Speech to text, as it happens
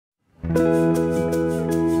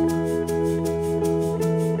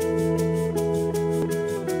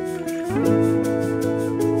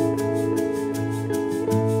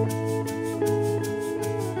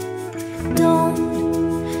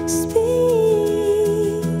Don't speak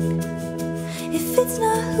if it's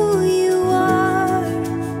not who you are.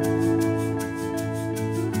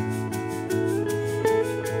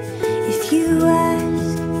 If you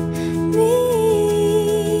ask me,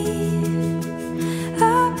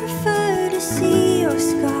 I prefer to see your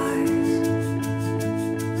scars.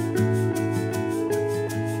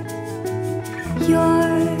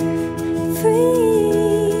 You're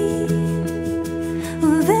free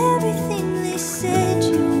of everything they said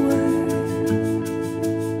you were.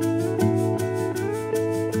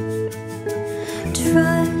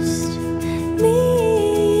 Trust me,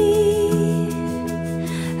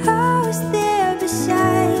 I was there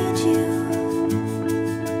beside you.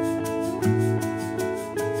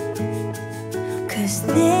 'Cause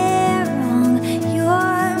they're wrong,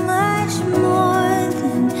 you're much more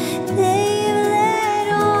than they've let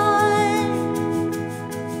on.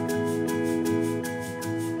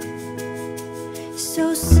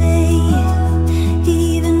 So say it,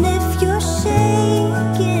 even if you're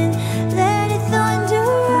shaking. Let it thunder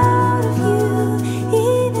out of you,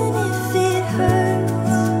 even if it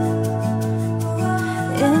hurts.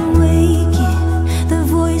 And wake it, the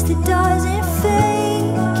voice that doesn't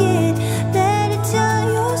fake it. Let it tell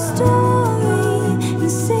your story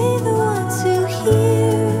and save the ones who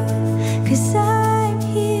hear. 'Cause I'm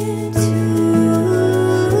here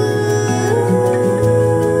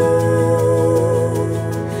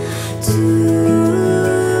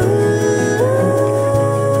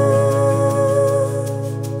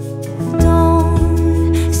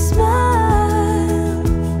Don't smile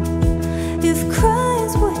if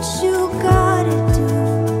crying's what you gotta do.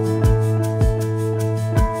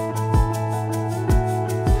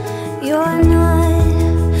 You're not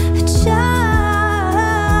a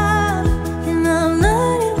child, and I'm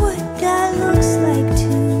learning what that looks like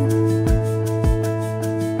too.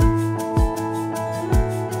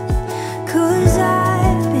 'Cause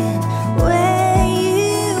I've been where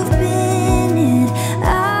you've been, and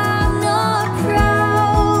I'm not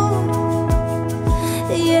proud.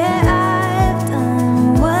 Yeah, I've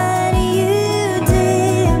done what you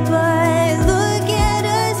did, but look at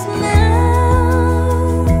us now.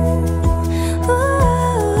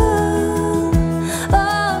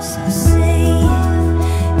 Oh, so say it,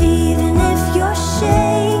 even if you're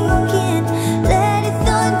shaking. Let it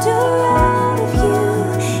thunder out of you,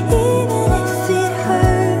 even if it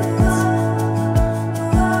hurts.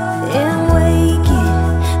 And wake it,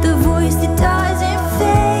 the voice that doesn't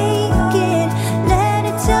fake it. Let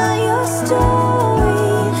it tell your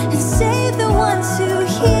story and save the ones who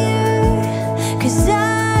hear. 'Cause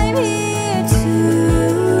I'm here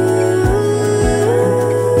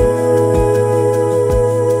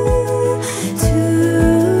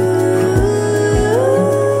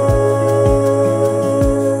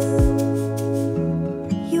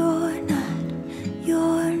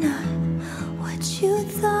You're not what you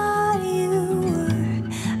thought you were.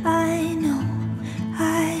 I know,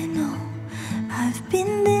 I've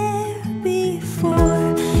been there before.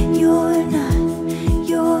 You're not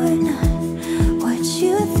what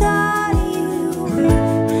you thought you were.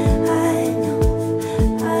 I know,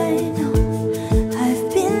 I've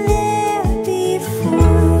been there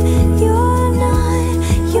before. You're not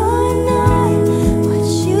what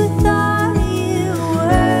you thought you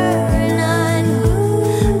were. And I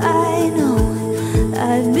know,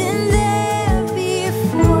 I've been there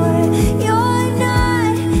before. You're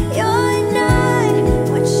not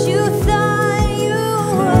what you thought you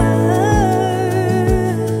were.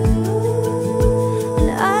 And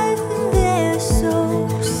I've been there, so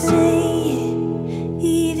say it,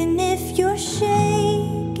 even if you're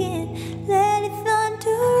shaking. Let it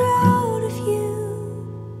thunder out of you.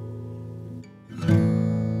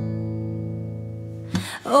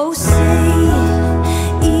 Oh, say it.